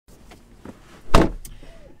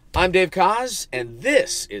I'm Dave Koz, and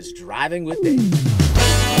this is Driving with Dave.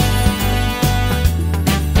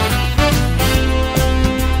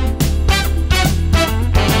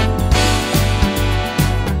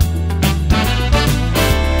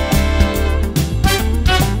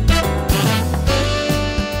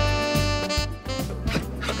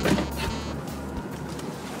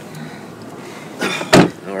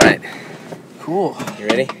 All right. Cool. You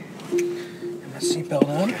ready? Get my seatbelt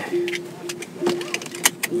on.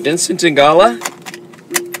 Vincent Ingala.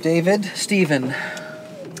 David Stephen.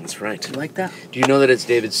 That's right. You like that? Do you know that it's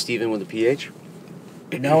David Stephen with a PH?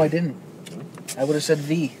 No, I didn't. I would have said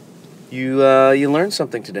V. You learned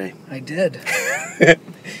something today. I did.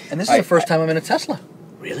 And this is the first time I'm in a Tesla.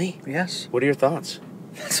 Really? Yes. What are your thoughts?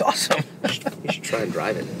 That's awesome. You should try and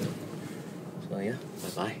drive it. So yeah,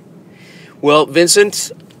 bye-bye. Well,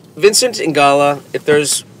 Vincent Ingala, if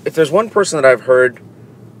there's one person that I've heard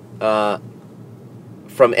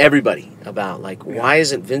from everybody about, like, why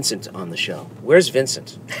isn't Vincent on the show? Where's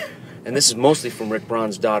Vincent? And this is mostly from Rick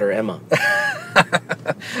Braun's daughter, Emma.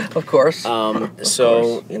 Of course.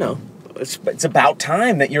 So, you know, it's about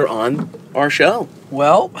time that you're on our show.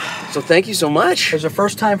 Well, so thank you so much. there's a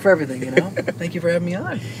first time for everything, you know? Thank you for having me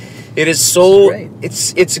on. It is so, Great.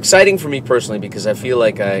 it's exciting for me personally, because I feel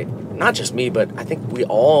like not just me, but I think we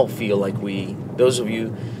all feel like those of you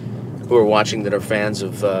who are watching that are fans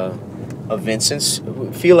of Vincent's,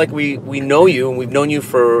 feel like we know you, and we've known you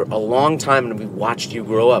for a long time, and we've watched you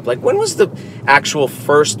grow up. Like, when was the actual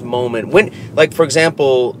first moment? When, like, for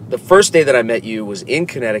example, the first day that I met you was in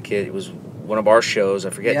Connecticut. It was one of our shows. I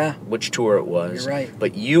forget which tour it was. You're right.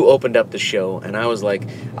 But you opened up the show, and I was like,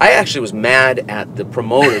 I actually was mad at the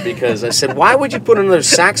promoter, because I said, why would you put another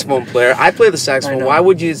saxophone player? I play the saxophone. Why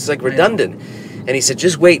would you? It's like redundant. And he said,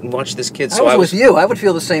 just wait and watch this kid. So I was with you. I would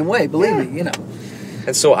feel the same way, believe me, you know.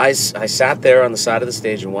 And so I sat there on the side of the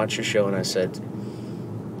stage and watched your show, and I said,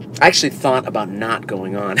 I actually thought about not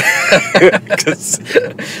going on, because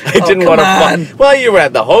I didn't want to. Well, you were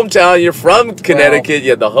at the hometown. You're from Connecticut. You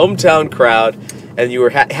had the hometown crowd, and you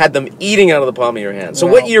had them eating out of the palm of your hand. So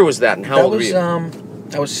what year was that, and how old were you?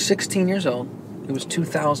 I was 16 years old. It was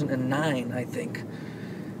 2009, I think.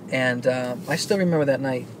 And I still remember that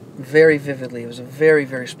night very vividly. It was a very,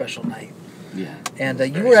 very special night. Yeah. And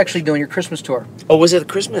you were actually doing your Christmas tour. Oh, was it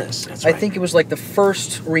Christmas? That's right. I think it was like the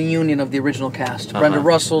first reunion of the original cast. Brenda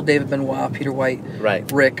Russell, David Benoit, Peter White,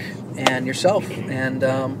 Rick, and yourself. And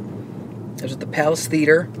it was at the Palace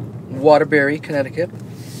Theater in Waterbury, Connecticut.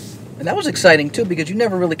 And that was exciting, too, because you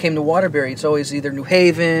never really came to Waterbury. It's always either New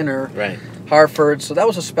Haven or Hartford. So that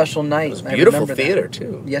was a special night. It was a beautiful theater,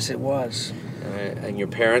 too. Yes, it was. And your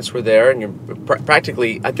parents were there, and you're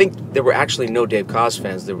practically, I think there were actually no Dave Koz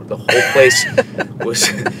fans. The whole place was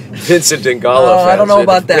Vincent Ingala fans. I don't know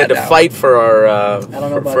about that. We had to fight for our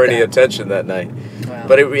for any that. attention that night. Wow,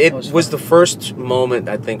 but it was the first moment,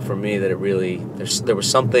 I think, for me that it really, there was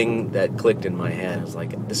something that clicked in my head. It was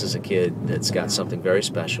like, this is a kid that's got something very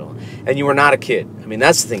special. And you were not a kid. I mean,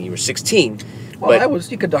 that's the thing. You were 16. Well,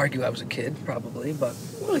 you could argue I was a kid, probably, but...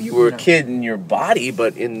 Well, you were a kid in your body,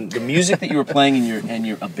 but in the music that you were playing and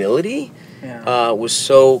your ability was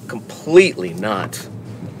so completely not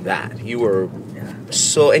that. You were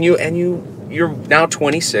so... And you're now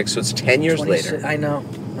 26, so it's 10 years later. I know.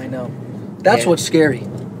 That's what's scary.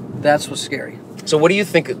 That's what's scary. So what do you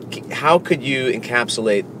think... How could you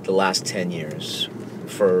encapsulate the last 10 years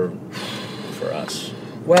for us?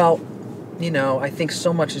 Well... You know, I think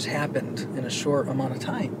so much has happened in a short amount of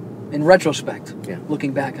time, in retrospect,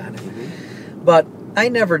 looking back on it. But I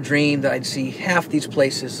never dreamed that I'd see half these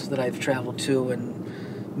places that I've traveled to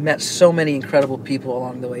and met so many incredible people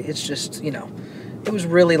along the way. It's just, you know, it was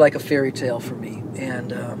really like a fairy tale for me. And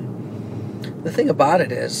the thing about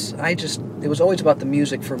it is, it was always about the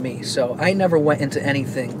music for me. So I never went into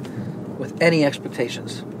anything with any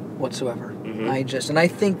expectations whatsoever. And I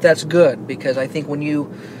think that's good, because I think when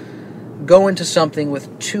you go into something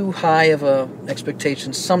with too high of a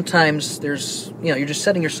expectation, sometimes there's, you know, you're just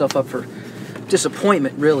setting yourself up for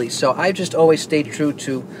disappointment, really. So I just always stayed true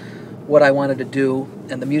to what I wanted to do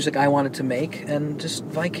and the music I wanted to make, and just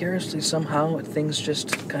vicariously somehow things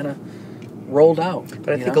just kind of rolled out.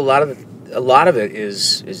 But I think a lot of it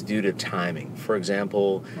is due to timing. For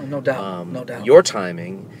example, no doubt, your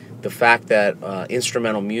timing. The fact that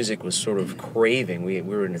instrumental music was sort of craving. We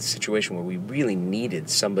were in a situation where we really needed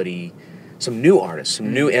somebody, some new artists,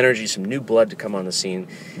 some new energy, some new blood to come on the scene.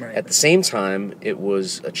 At the same time, it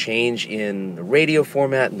was a change in the radio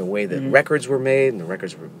format and the way that records were made and the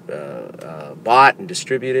records were bought and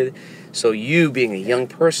distributed. So you, being a young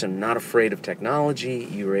person, not afraid of technology,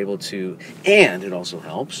 you were able to, and it also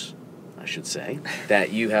helps, I should say,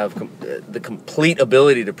 that you have the complete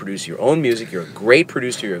ability to produce your own music. You're a great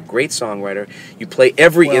producer. You're a great songwriter. You play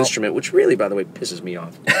every instrument, which really, by the way, pisses me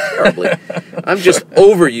off terribly. I'm just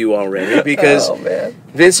over you already because,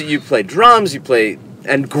 Vincent, you play drums, you play,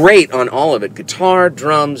 and great on all of it, guitar,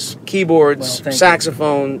 drums, keyboards,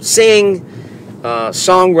 saxophone, sing,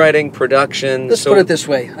 songwriting, production. Let's put it this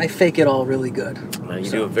way. I fake it all really good. You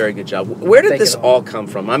do a very good job. Where did this all come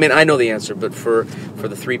from? I mean, I know the answer, but for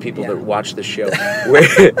the three people that watch the show,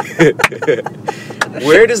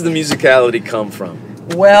 where does the musicality come from?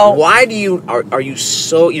 Well, why do you are you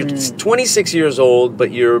so you're 26 years old,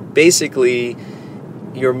 but you're basically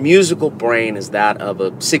your musical brain is that of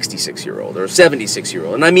a 66-year-old or a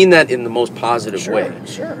 76-year-old, and I mean that in the most positive way.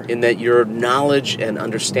 Sure. In that your knowledge and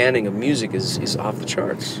understanding of music is off the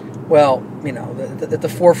charts. Well, you know, at the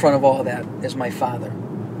forefront of all of that is my father.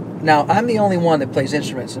 Now, I'm the only one that plays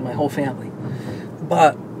instruments in my whole family,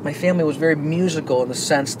 but my family was very musical in the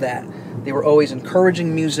sense that they were always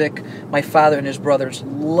encouraging music. My father and his brothers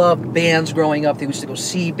loved bands growing up. They used to go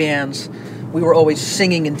see bands. We were always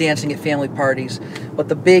singing and dancing at family parties. But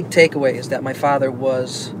the big takeaway is that my father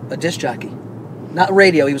was a disc jockey. Not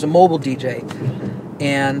radio, he was a mobile DJ.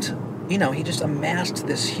 And, you know, he just amassed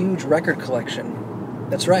this huge record collection.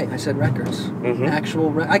 That's right, I said records.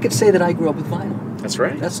 I could say that I grew up with vinyl. That's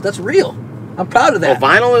right. That's real. I'm proud of that.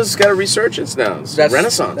 Well, vinyl has got a resurgence now. It's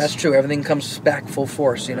renaissance. That's true. Everything comes back full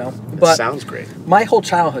force, you know. But sounds great. My whole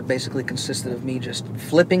childhood basically consisted of me just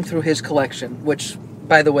flipping through his collection, which,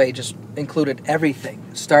 by the way, just included everything.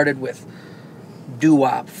 It started with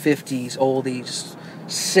doo-wop, 50s, oldies,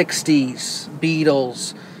 60s,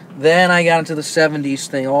 Beatles. Then I got into the 70s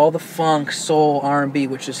thing, all the funk, soul, R&B,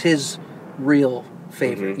 which is his real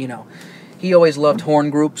favorite, you know. He always loved horn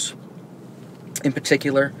groups in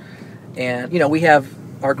particular. And, you know, we have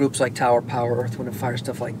our groups like Tower Power, Earth, Wind & Fire,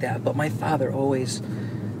 stuff like that. But my father always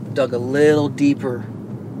dug a little deeper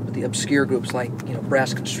with the obscure groups like, you know,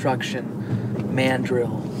 Brass Construction,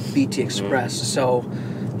 Mandrill, BT Express. So,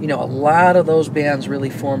 you know, a lot of those bands really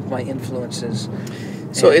formed my influences.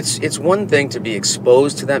 So it's one thing to be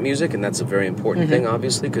exposed to that music, and that's a very important thing,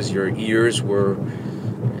 obviously, because your ears were,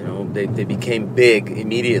 you know, they became big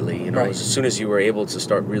immediately, you know, as soon as you were able to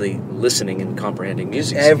start really listening and comprehending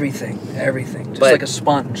music. Everything, just like a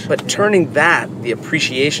sponge. But turning that, the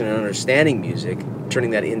appreciation and understanding music,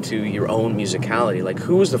 turning that into your own musicality, like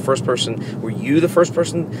who was the first person, were you the first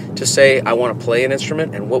person to say, I want to play an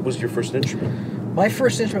instrument, and what was your first instrument? My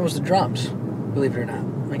first instrument was the drums, believe it or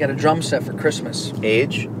not. I got a drum set for Christmas.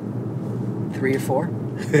 Age? 3 or 4.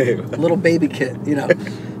 Little baby kid, you know.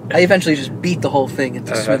 I eventually just beat the whole thing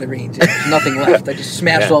into smithereens. There's nothing left. I just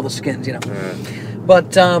smashed all the skins, you know.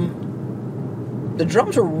 But the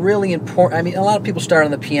drums are really important. I mean, a lot of people start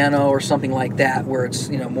on the piano or something like that, where it's,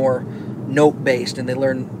 you know, more note-based and they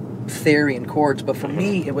learn theory and chords. But for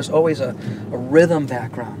me, it was always a rhythm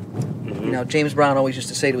background. You know, James Brown always used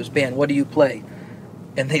to say to his band, "What do you play?"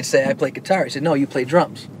 And they'd say, "I play guitar." He said, "No, you play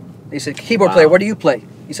drums." He said, "Keyboard player, what do you play?"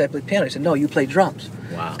 He said, "I play piano." He said, "No, you play drums."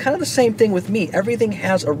 Wow. It's kind of the same thing with me. Everything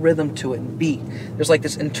has a rhythm to it and beat. There's like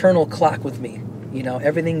this internal clock with me. You know,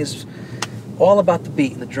 everything is all about the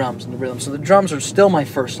beat and the drums and the rhythm. So the drums are still my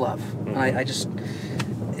first love. I just,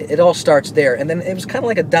 it all starts there. And then it was kind of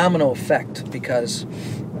like a domino effect because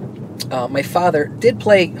my father did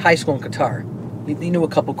play high school guitar. He knew a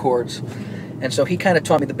couple chords. And so he kind of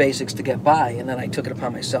taught me the basics to get by, and then I took it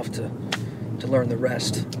upon myself to learn the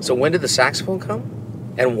rest. So when did the saxophone come?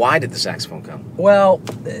 And why did the saxophone come? Well,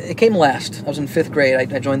 it came last. I was in 5th grade.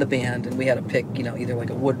 I joined the band, and we had to pick, you know, either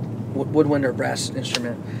like a woodwind or brass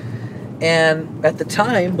instrument. And at the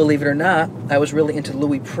time, believe it or not, I was really into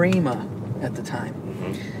Louis Prima at the time.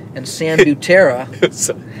 And Sam Butera.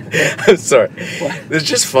 I'm sorry. What? It's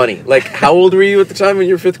just funny. Like, how old were you at the time when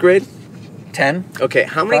you were 5th grade? 10. Okay,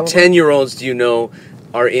 how many 10-year-olds do you know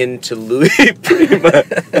are into Louis Prima?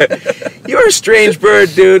 You're a strange bird,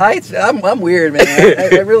 dude. I'm weird,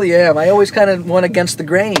 man. I really am. I always kind of went against the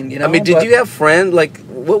grain, you know? I mean, did you have friends, like,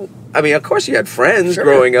 what? I mean, of course you had friends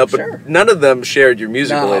growing up, but none of them shared your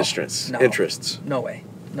musical interests. No way.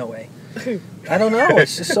 No way. I don't know.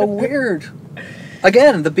 It's just so weird.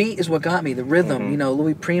 Again, the beat is what got me, the rhythm. You know,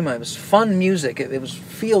 Louis Prima, it was fun music. It was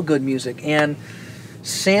feel-good music. And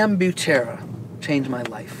Sam Butera changed my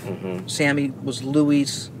life. Sammy was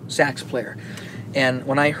Louis' sax player. And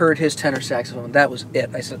when I heard his tenor saxophone, that was it.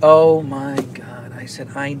 I said, oh my God. I said,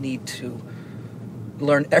 I need to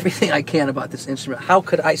learn everything I can about this instrument. How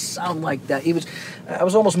could I sound like that? I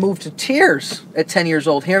was almost moved to tears at 10 years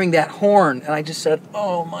old hearing that horn. And I just said,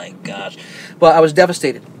 oh my gosh. But I was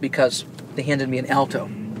devastated because they handed me an alto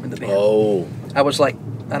in the band. Oh. I was like,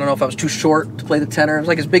 I don't know if I was too short to play the tenor. It was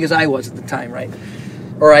like as big as I was at the time, right?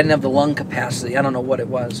 Or I didn't have the lung capacity. I don't know what it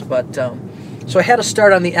was. But so I had to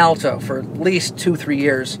start on the alto for at least 2-3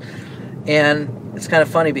 years. And it's kind of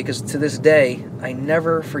funny because to this day, I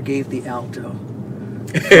never forgave the alto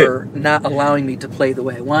for not allowing me to play the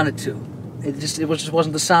way I wanted to. It just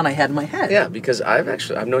wasn't the sound I had in my head. Yeah, because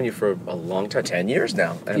I've known you for a long time, 10 years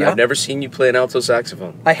now, and I've never seen you play an alto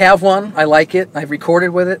saxophone. I have one. I like it. I've recorded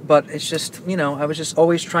with it, but it's just, I was just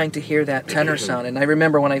always trying to hear that tenor sound. And I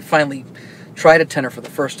remember when I finally tried a tenor for the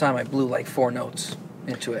first time, I blew like 4 notes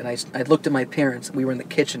into it. And I looked at my parents. We were in the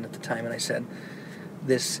kitchen at the time, and I said,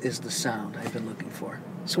 "This is the sound I've been looking for."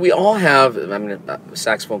 So we all have, I'm a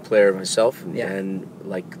saxophone player myself, and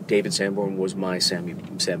like David Sanborn was my Sam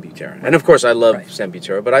Butera. And of course I love Sam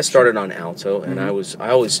Butera, but I started on alto, and I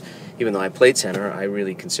always, even though I played tenor, I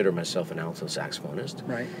really consider myself an alto saxophonist.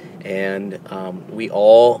 Right. And we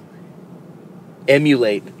all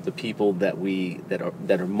emulate the people that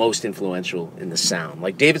are most influential in the sound.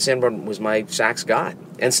 Like David Sanborn was my sax god,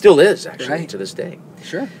 and still is actually to this day.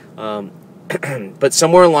 Sure. But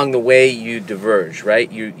somewhere along the way you diverge,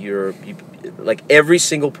 right? You like every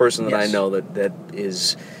single person that I know that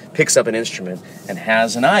picks up an instrument and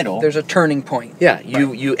has an idol. There's a turning point. Yeah,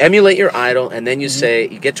 you emulate your idol, and then you say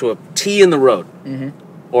you get to a T in the road,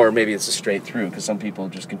 or maybe it's a straight through because some people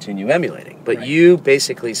just continue emulating. But you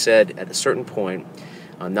basically said at a certain point,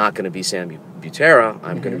 I'm not going to be Sam Butera.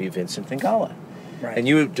 I'm going to be Vincent Ingala. Right. And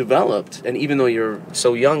you have developed, and even though you're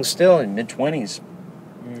so young still, in mid-20s.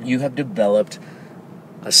 You have developed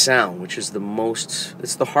a sound, which is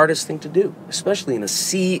it's the hardest thing to do, especially in a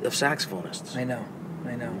sea of saxophonists. I know.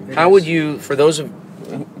 How would you, for those of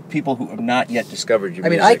people who have not yet discovered your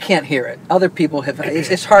music? I can't hear it. Other people have.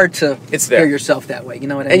 It's hard to hear yourself that way. You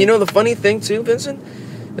know what I mean? And you know the funny thing too, Vincent?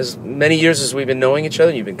 As many years as we've been knowing each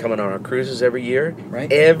other, you've been coming on our cruises every year.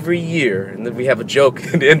 Right. Every year. And then we have a joke,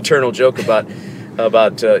 an internal joke about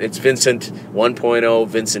it's Vincent 1.0,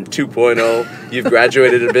 Vincent 2.0. You've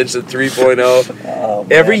graduated at Vincent 3.0. Oh,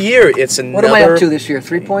 every year it's another. What am I up to this year?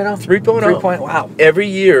 3.0? 3.0. 3.0. Wow. Every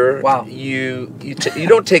year, wow. You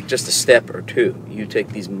don't take just a step or two. You take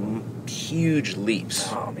these huge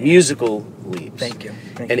leaps, musical leaps. Thank you.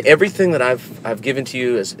 And everything that I've given to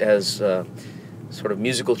you as sort of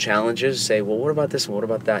musical challenges, say, well, what about this and what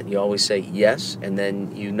about that? And you always say yes, and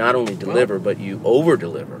then you not only deliver, but you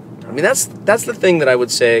over-deliver. I mean, that's the thing that I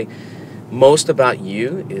would say most about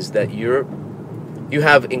you is that you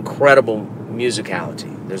have incredible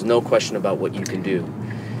musicality. There's no question about what you can do.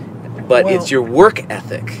 But it's your work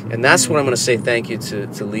ethic, and that's what I'm going to say thank you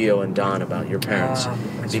to Leo and Don about your parents,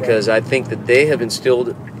 because I think that they have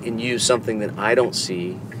instilled in you something that I don't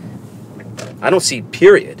see,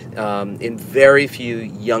 period, in very few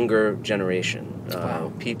younger generation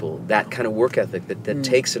people, that kind of work ethic that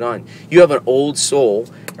takes it on. You have an old soul,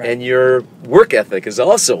 and your work ethic is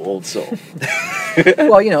also old soul.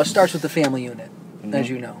 Well, it starts with the family unit, as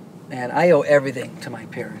you know. And I owe everything to my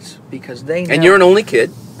parents because they never... And you're an only kid.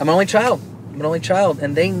 I'm an only child.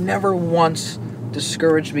 And they never once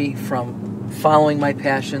discouraged me from following my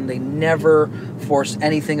passion. They never forced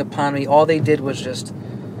anything upon me. All they did was just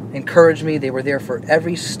encourage me. They were there for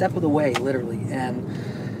every step of the way, literally. And,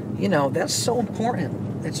 that's so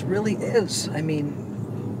important. It really is. I mean,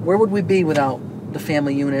 where would we be without the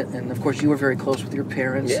family unit? And, of course, you were very close with your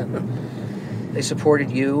parents. Yeah. And they supported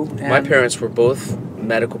you. And my parents were both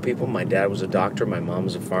medical people. My dad was a doctor, my mom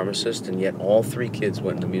was a pharmacist, and yet all 3 kids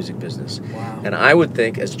went in the music business. Wow. And I would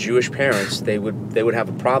think, as Jewish parents, they would have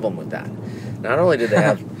a problem with that. Not only did they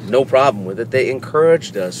have no problem with it, they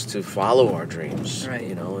encouraged us to follow our dreams. Right.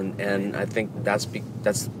 And I think that's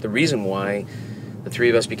the reason why the 3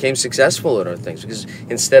 of us became successful at our things, because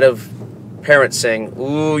instead of parents saying,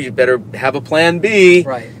 "Ooh, you better have a plan B,"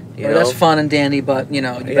 right? That's fun and dandy, but you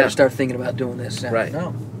better start thinking about doing this now. Right.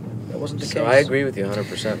 No. That wasn't the case. So I agree with you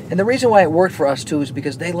 100%. And the reason why it worked for us too is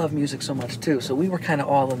because they love music so much too. So we were kind of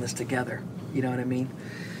all in this together. You know what I mean?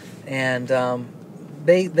 And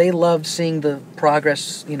they loved seeing the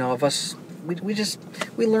progress. Of us.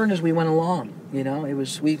 We learned as we went along. It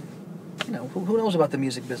was who knows about the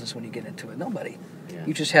music business when you get into it? Nobody. Yeah.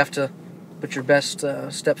 You just have to put your best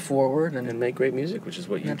step forward and make great music, which is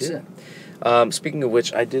what you do. That's it. Speaking of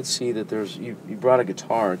which, I did see that you brought a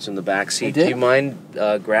guitar. It's in the back seat. I did? Do you mind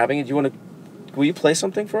grabbing it? Will you play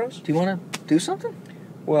something for us? Do you want to do something?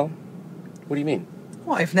 Well, what do you mean?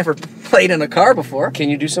 Well, I've never played in a car before. Can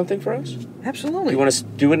you do something for us? Absolutely. Do you want to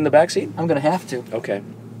do it in the back seat? I'm going to have to. Okay.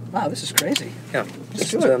 Wow, this is crazy. Yeah.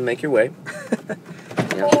 Just make your way.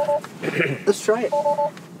 Yeah. Let's try it.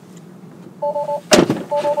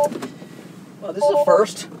 Well, this is a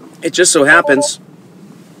first. It just so happens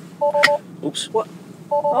Oops. What?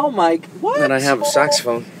 Oh my! What? And I have a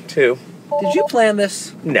saxophone too. Did you plan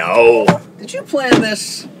this? No. Did you plan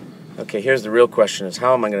this? Okay, here's the real question: is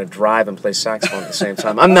how am I going to drive and play saxophone at the same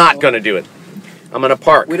time? I'm not going to do it. I'm going to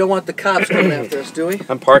park. We don't want the cops coming after us, do we?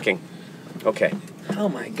 I'm parking. Okay. Oh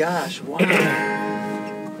my gosh! Wow.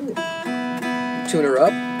 Tune her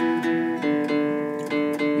up.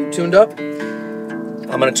 You tuned up?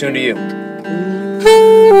 I'm going to tune to you.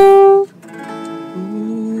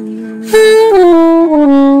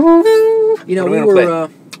 You know, we were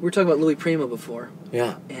talking about Louis Prima before.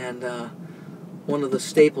 Yeah. And one of the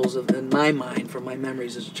staples in my mind from my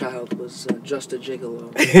memories as a child was Just a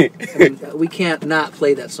Gigolo. I mean, we can't not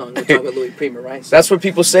play that song. We're talking about Louis Prima, right? So, That's what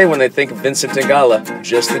people say when they think of Vincent Ingala.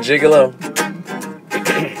 Just a gigolo.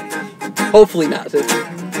 hopefully not.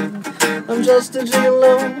 I'm just a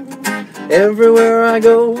gigolo. Everywhere I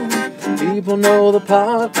go, people know the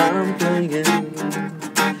part I'm playing.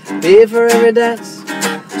 Pay for every dance,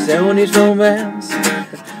 sell each romance.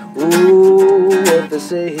 Ooh, what they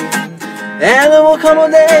say. And there will come a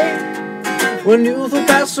day when youth will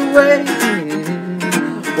pass away.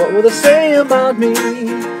 What will they say about me?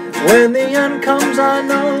 When the end comes, I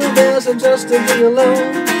know there's just a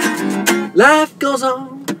gigolo. Life goes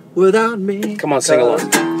on without me. Come on, sing along.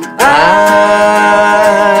 I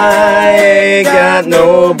ain't got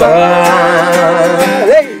nobody.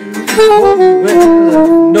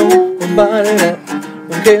 Nobody that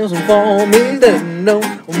cares for me. There's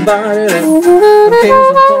nobody that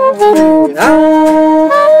cares for me. I'm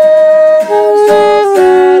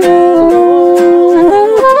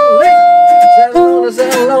so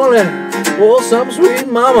sad and lonely. Oh, some sweet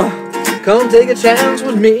mama, come take a chance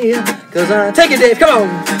with me. 'Cause I take it, Dave. Come on.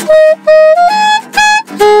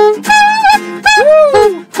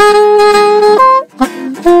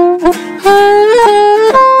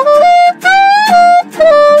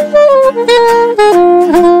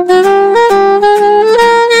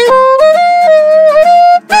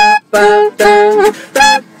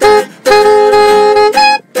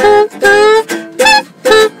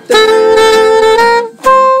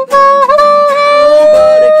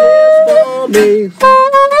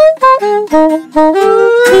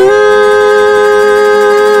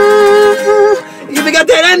 You forgot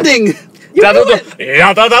that ending. You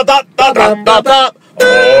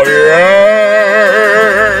Oh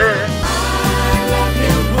yeah.